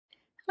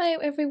Hello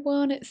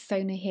everyone, it's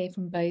Sona here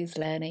from Bose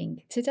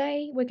Learning.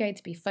 Today we're going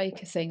to be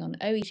focusing on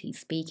OET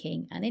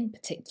speaking and in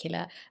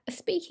particular a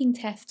speaking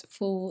test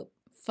for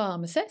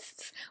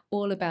pharmacists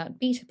all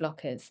about beta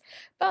blockers.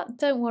 But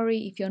don't worry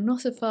if you're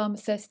not a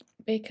pharmacist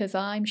because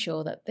I'm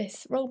sure that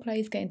this roleplay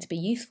is going to be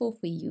useful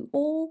for you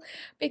all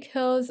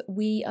because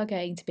we are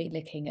going to be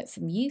looking at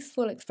some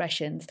useful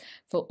expressions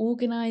for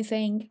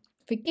organising,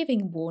 for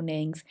giving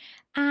warnings,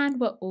 and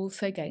we're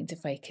also going to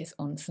focus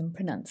on some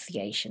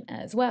pronunciation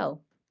as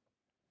well.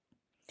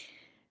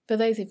 For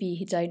those of you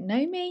who don't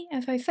know me,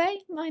 as I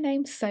say, my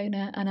name's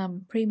Sona and I'm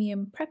a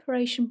premium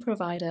preparation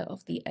provider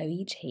of the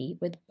OET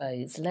with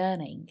Bose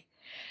Learning.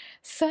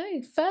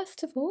 So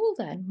first of all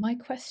then, my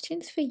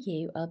questions for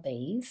you are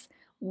these.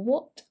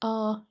 What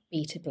are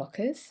beta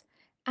blockers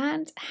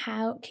and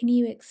how can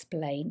you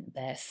explain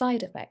their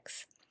side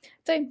effects?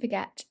 Don't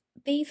forget,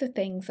 these are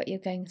things that you're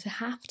going to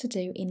have to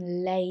do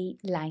in lay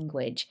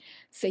language.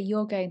 So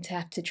you're going to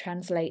have to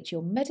translate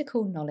your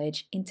medical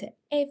knowledge into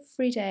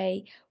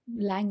everyday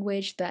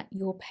language that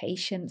your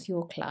patients,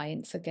 your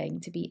clients are going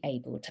to be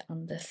able to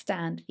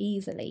understand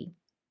easily.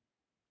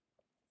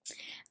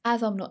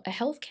 As I'm not a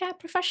healthcare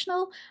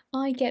professional,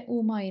 I get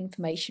all my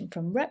information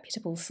from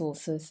reputable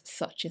sources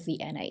such as the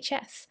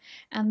NHS,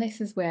 and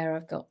this is where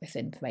I've got this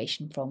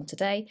information from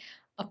today.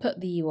 I'll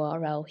put the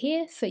URL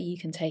here so you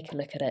can take a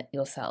look at it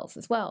yourselves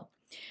as well.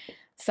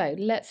 So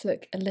let's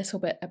look a little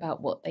bit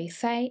about what they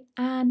say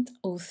and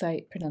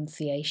also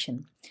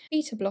pronunciation.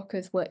 Beta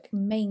blockers work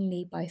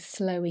mainly by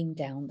slowing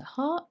down the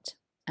heart,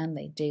 and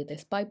they do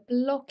this by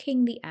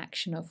blocking the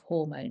action of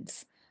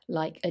hormones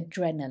like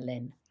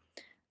adrenaline.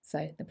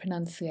 So the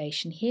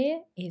pronunciation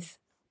here is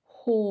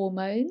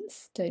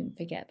hormones. Don't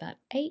forget that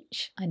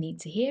H, I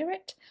need to hear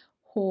it.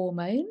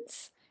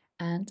 Hormones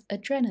and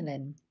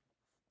adrenaline.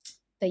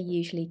 They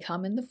usually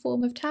come in the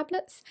form of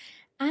tablets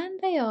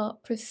and they are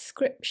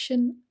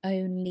prescription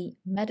only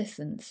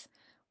medicines,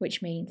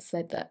 which means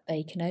that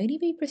they can only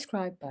be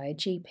prescribed by a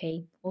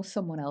GP or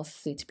someone else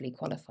suitably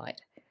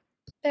qualified.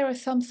 There are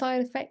some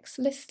side effects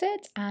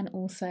listed and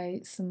also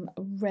some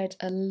red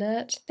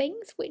alert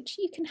things which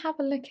you can have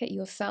a look at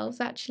yourselves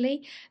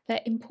actually.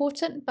 They're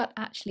important, but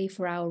actually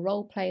for our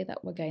role play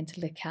that we're going to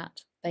look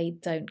at, they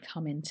don't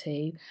come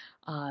into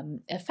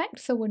effect,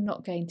 so we're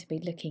not going to be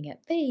looking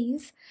at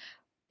these.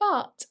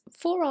 But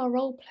for our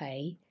role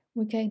play,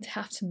 we're going to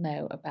have to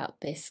know about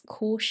this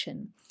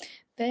caution.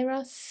 There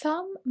are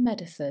some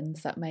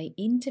medicines that may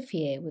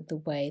interfere with the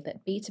way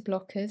that beta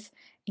blockers,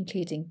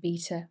 including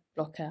beta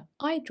blocker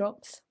eye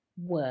drops,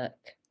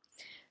 work.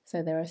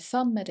 So there are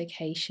some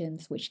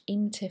medications which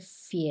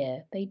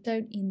interfere, they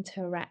don't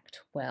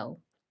interact well.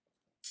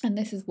 And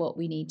this is what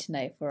we need to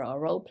know for our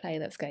role play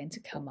that's going to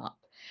come up.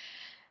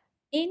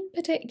 In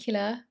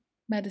particular,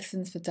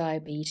 medicines for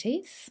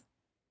diabetes.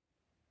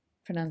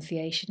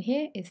 Pronunciation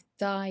here is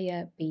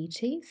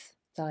diabetes,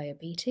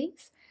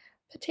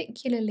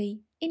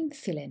 particularly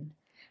insulin,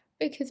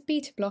 because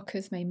beta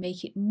blockers may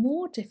make it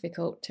more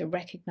difficult to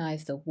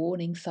recognise the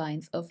warning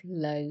signs of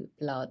low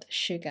blood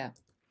sugar.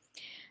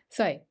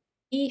 So,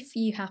 if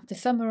you have to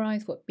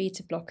summarise what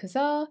beta blockers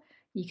are,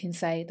 you can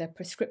say they're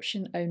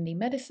prescription-only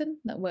medicine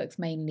that works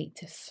mainly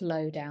to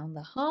slow down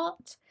the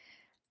heart.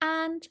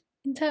 And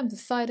in terms of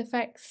side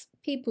effects,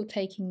 people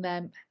taking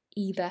them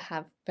either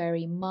have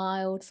very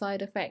mild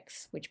side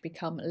effects, which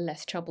become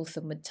less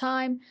troublesome with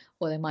time,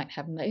 or they might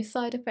have no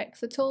side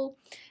effects at all.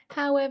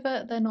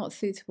 However, they're not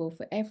suitable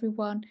for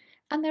everyone,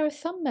 and there are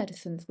some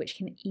medicines which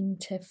can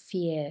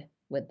interfere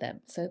with them,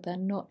 so they're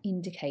not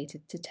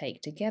indicated to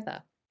take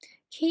together.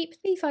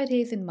 Keep these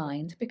ideas in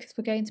mind because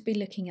we're going to be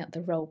looking at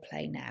the role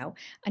play now,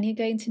 and you're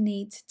going to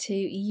need to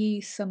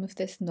use some of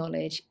this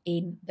knowledge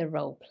in the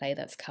role play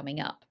that's coming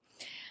up.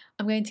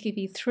 I'm going to give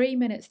you 3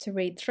 minutes to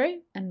read through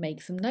and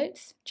make some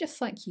notes,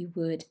 just like you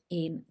would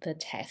in the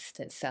test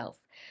itself.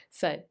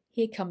 So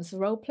here comes the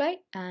role play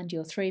and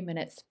your 3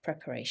 minutes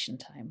preparation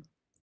time.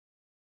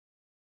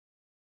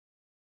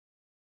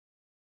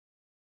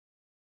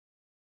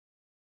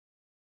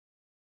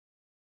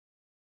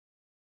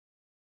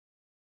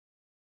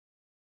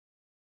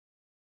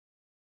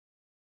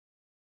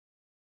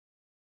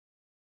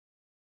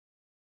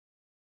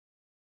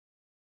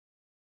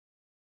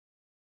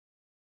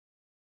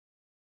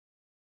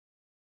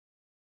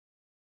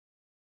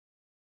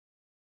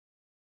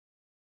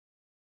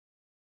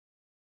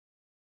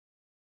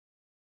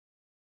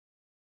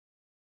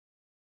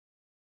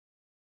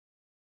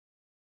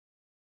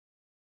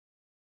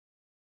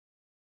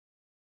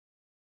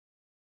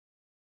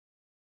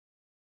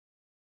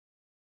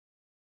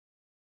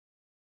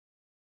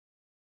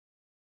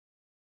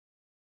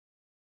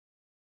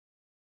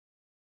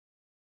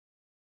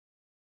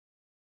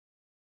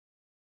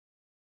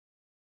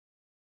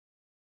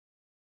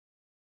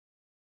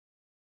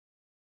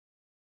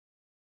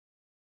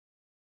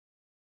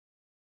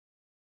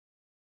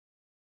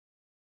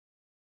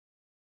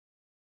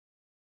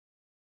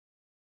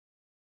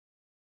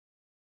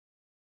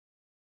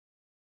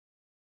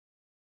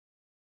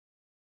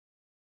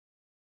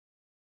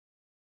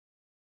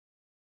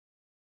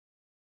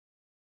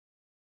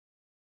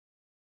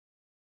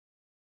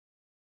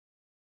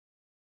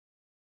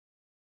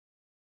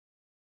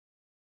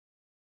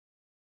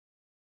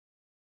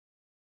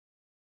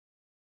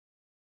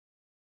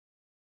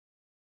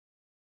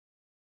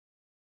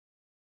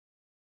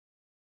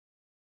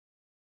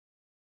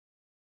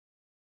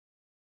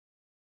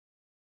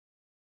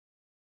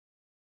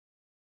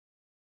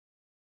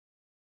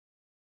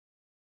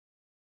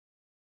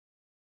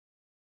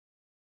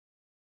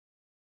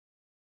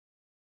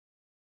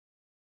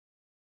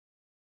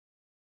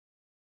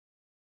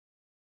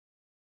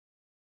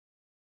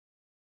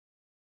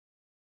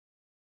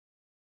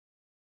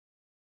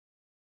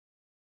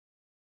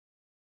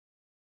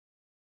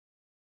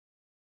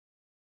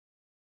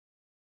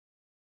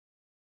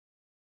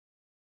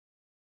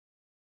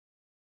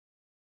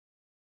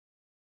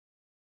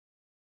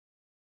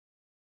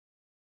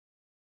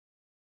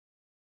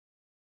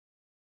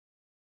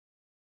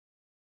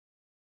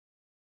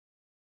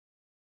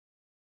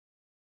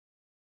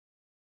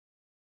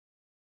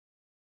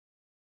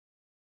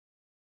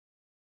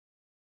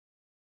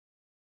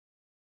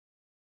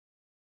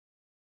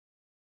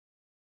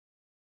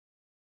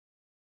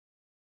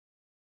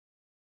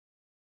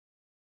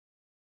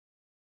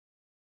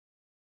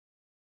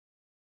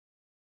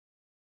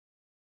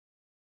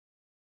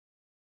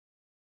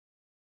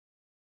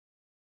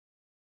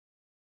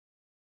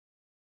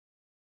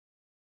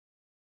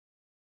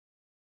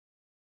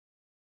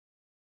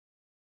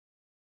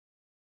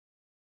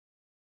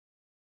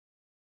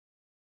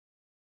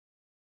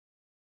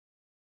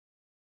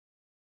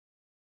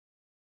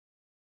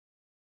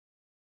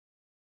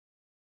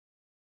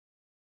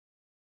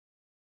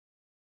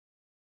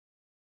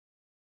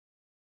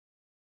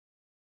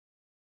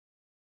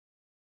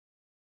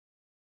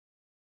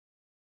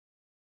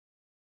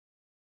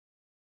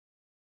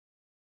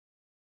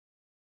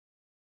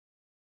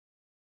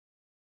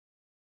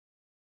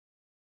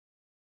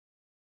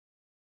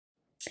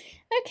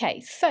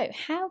 Okay, so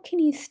how can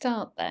you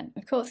start then?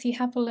 Of course, you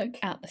have a look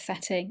at the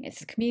setting,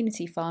 it's a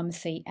community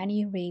pharmacy, and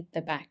you read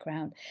the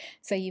background.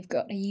 So you've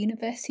got a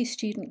university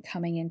student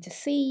coming in to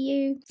see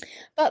you,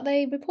 but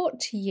they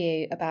report to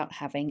you about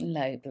having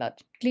low blood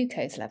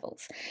glucose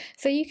levels.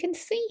 So you can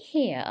see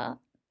here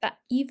that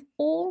you've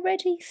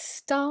already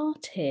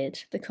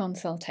started the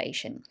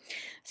consultation.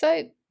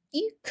 So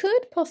you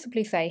could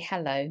possibly say,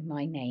 "Hello,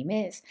 my name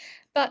is,"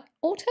 but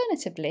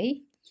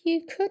alternatively,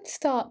 you could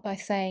start by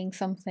saying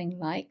something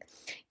like,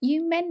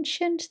 "You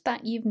mentioned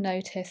that you've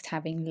noticed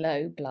having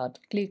low blood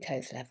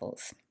glucose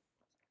levels."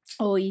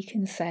 Or you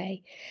can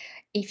say,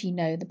 if you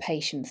know the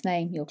patient's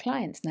name, your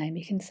client's name,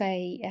 you can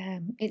say,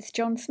 "It's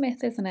John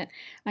Smith, isn't it?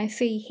 I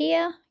see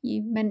here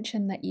you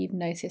mentioned that you've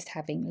noticed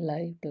having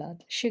low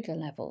blood sugar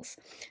levels."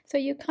 So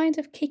you're kind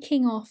of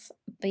kicking off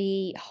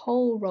the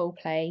whole role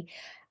play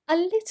a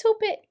little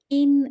bit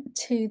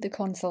into the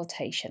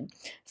consultation.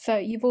 So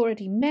you've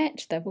already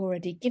met, they've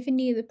already given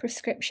you the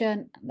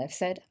prescription, and they've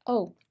said,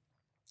 "Oh,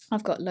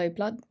 I've got low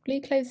blood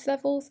glucose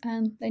levels,"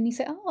 and then you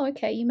say, "Oh,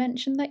 okay, you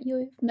mentioned that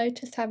you've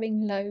noticed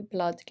having low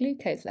blood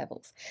glucose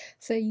levels."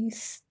 So you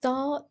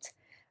start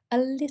a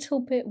little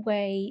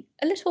way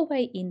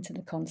into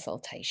the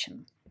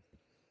consultation.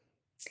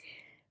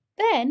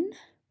 Then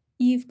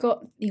you've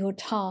got your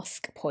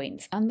task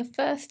points, and the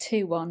first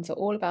two ones are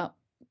all about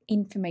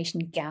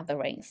information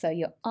gathering. So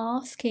you're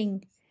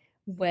asking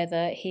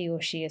whether he or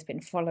she has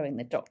been following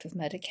the doctor's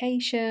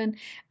medication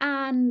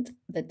and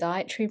the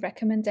dietary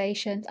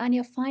recommendations, and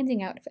you're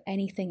finding out if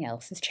anything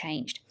else has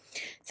changed.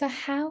 So,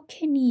 how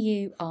can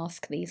you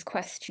ask these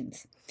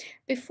questions?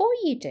 Before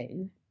you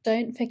do,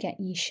 don't forget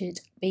you should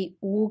be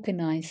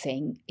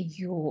organising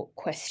your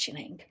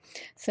questioning.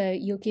 So,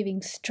 you're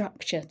giving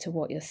structure to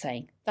what you're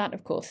saying. That,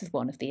 of course, is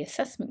one of the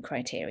assessment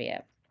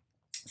criteria.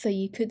 So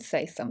you could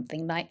say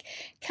something like,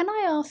 "Can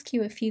I ask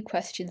you a few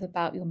questions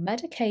about your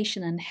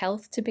medication and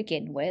health to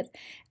begin with,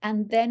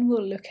 and then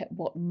we'll look at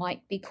what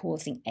might be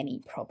causing any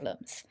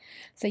problems."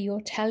 So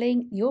you're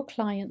telling your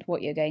client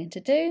what you're going to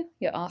do,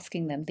 you're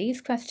asking them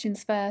these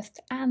questions first,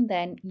 and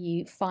then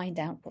you find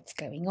out what's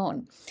going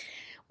on.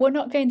 We're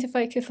not going to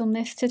focus on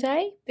this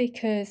today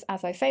because,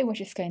 as I say, we're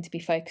just going to be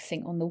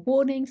focusing on the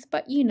warnings,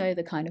 but you know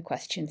the kind of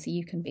questions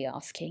you can be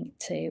asking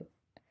to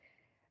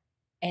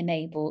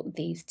enable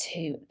these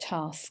two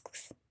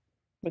tasks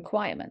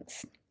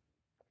requirements.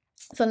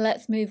 So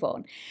let's move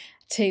on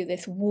to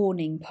this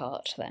warning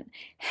part then.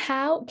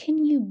 How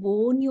can you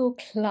warn your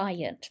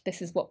client?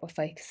 This is what we're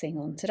focusing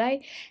on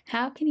today.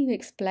 How can you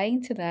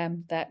explain to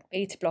them that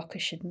beta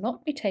blockers should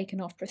not be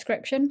taken off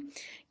prescription?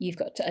 You've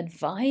got to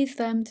advise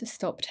them to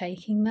stop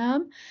taking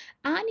them,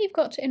 and you've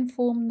got to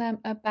inform them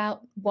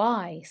about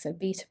why. So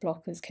beta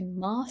blockers can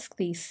mask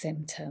these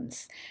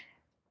symptoms.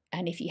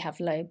 And if you have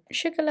low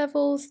sugar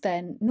levels,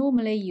 then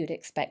normally you'd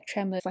expect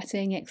tremor,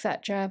 sweating,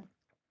 etc.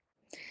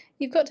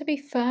 You've got to be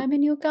firm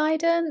in your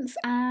guidance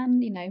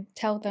and,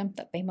 tell them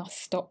that they must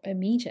stop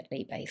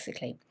immediately,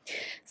 basically.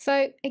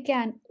 So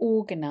again,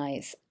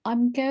 organise.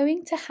 I'm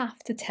going to have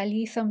to tell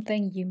you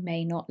something you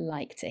may not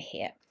like to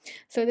hear.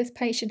 So this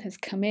patient has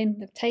come in,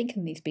 they've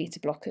taken these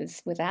beta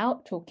blockers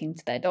without talking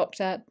to their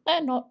doctor.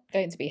 They're not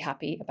going to be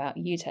happy about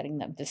you telling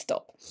them to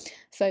stop.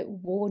 So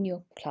warn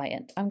your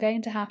client. I'm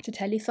going to have to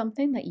tell you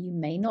something that you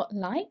may not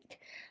like,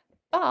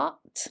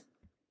 but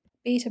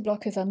beta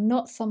blockers are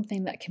not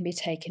something that can be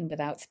taken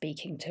without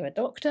speaking to a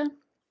doctor.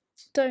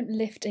 Don't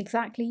lift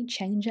exactly,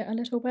 change it a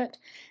little bit,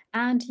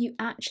 and you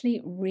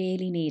actually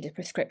really need a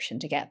prescription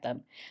to get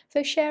them.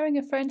 So sharing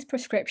a friend's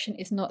prescription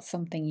is not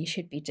something you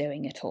should be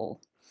doing at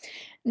all.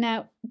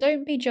 Now,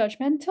 don't be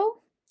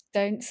judgmental.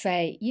 Don't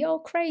say, "You're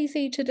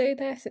crazy to do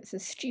this, it's a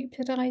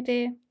stupid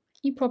idea."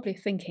 You're probably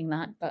thinking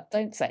that, but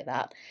don't say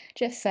that.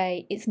 Just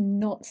say it's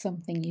not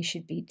something you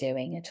should be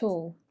doing at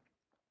all.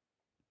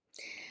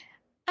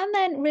 And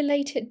then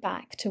relate it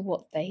back to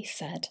what they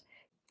said.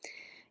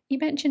 You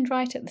mentioned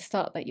right at the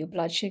start that your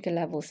blood sugar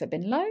levels have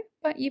been low,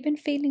 but you've been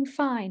feeling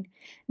fine.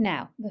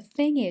 Now, the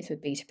thing is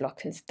with beta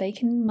blockers, they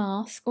can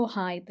mask or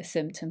hide the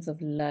symptoms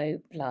of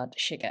low blood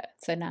sugar.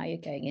 So now you're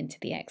going into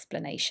the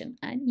explanation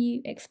and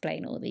you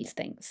explain all these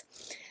things.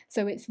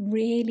 So it's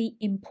really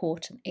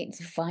important,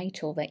 it's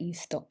vital that you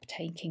stop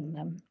taking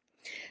them.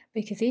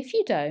 Because if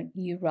you don't,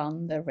 you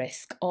run the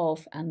risk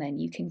of, and then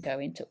you can go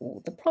into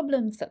all the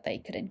problems that they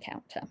could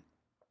encounter.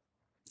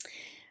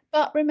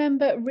 But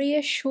remember,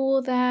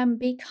 reassure them,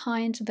 be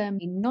kind to them,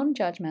 be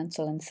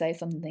non-judgmental and say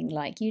something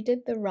like, "You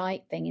did the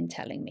right thing in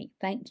telling me.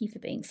 Thank you for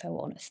being so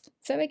honest."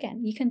 So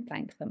again, you can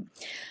thank them.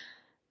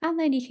 And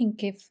then you can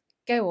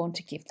go on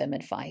to give them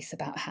advice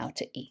about how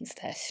to ease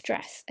their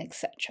stress,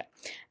 etc.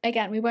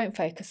 Again, we won't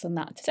focus on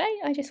that today.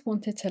 I just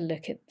wanted to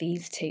look at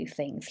these two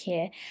things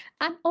here.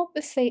 And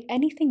obviously,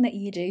 anything that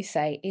you do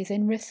say is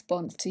in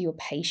response to your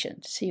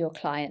patient, to your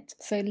client.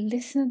 So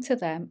listen to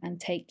them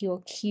and take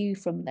your cue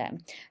from them.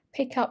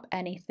 Pick up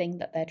anything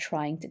that they're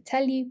trying to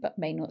tell you but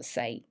may not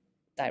say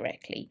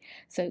directly.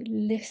 So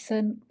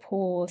listen,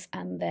 pause,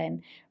 and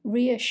then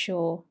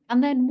reassure,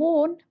 and then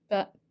warn,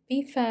 but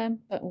be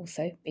firm, but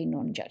also be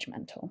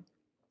non-judgmental.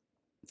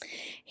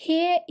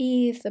 Here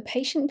is the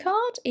patient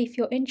card. If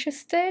you're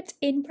interested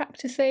in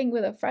practicing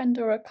with a friend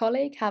or a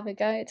colleague, have a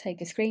go,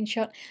 take a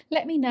screenshot.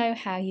 Let me know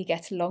how you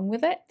get along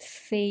with it.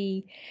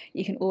 See,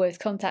 you can always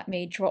contact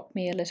me, drop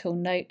me a little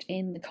note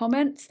in the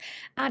comments,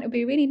 and it'll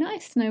be really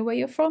nice to know where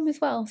you're from as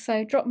well.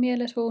 So drop me a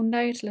little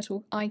note, a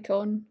little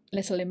icon,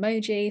 little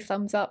emoji,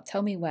 thumbs up,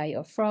 tell me where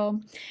you're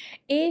from.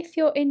 If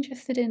you're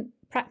interested in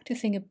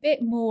practicing a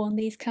bit more on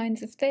these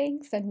kinds of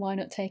things, then why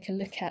not take a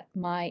look at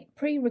my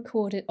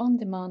pre-recorded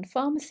on-demand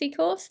pharmacy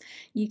course.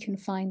 You can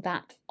find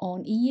that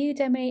on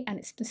Udemy, and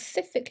it's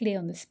specifically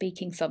on the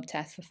speaking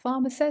subtest for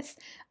pharmacists.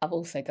 I've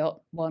also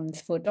got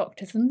ones for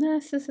doctors and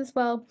nurses as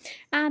well,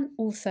 and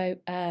also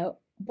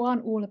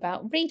one all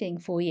about reading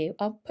for you.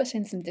 I'll put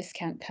in some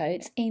discount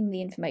codes in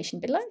the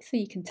information below so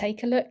you can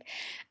take a look.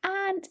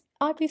 And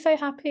I'd be so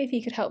happy if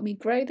you could help me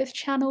grow this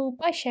channel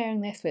by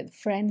sharing this with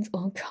friends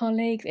or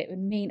colleagues. It would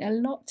mean a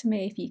lot to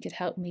me if you could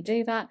help me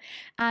do that.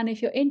 And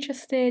if you're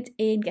interested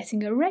in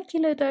getting a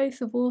regular dose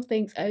of all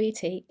things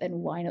OET, then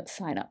why not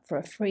sign up for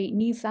a free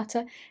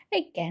newsletter?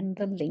 Again,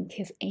 the link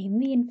is in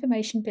the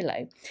information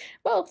below.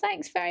 Well,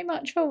 thanks very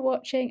much for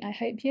watching. I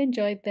hope you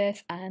enjoyed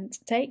this, and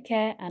take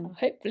care, and I'll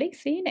hopefully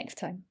see you next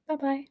time. Bye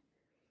bye.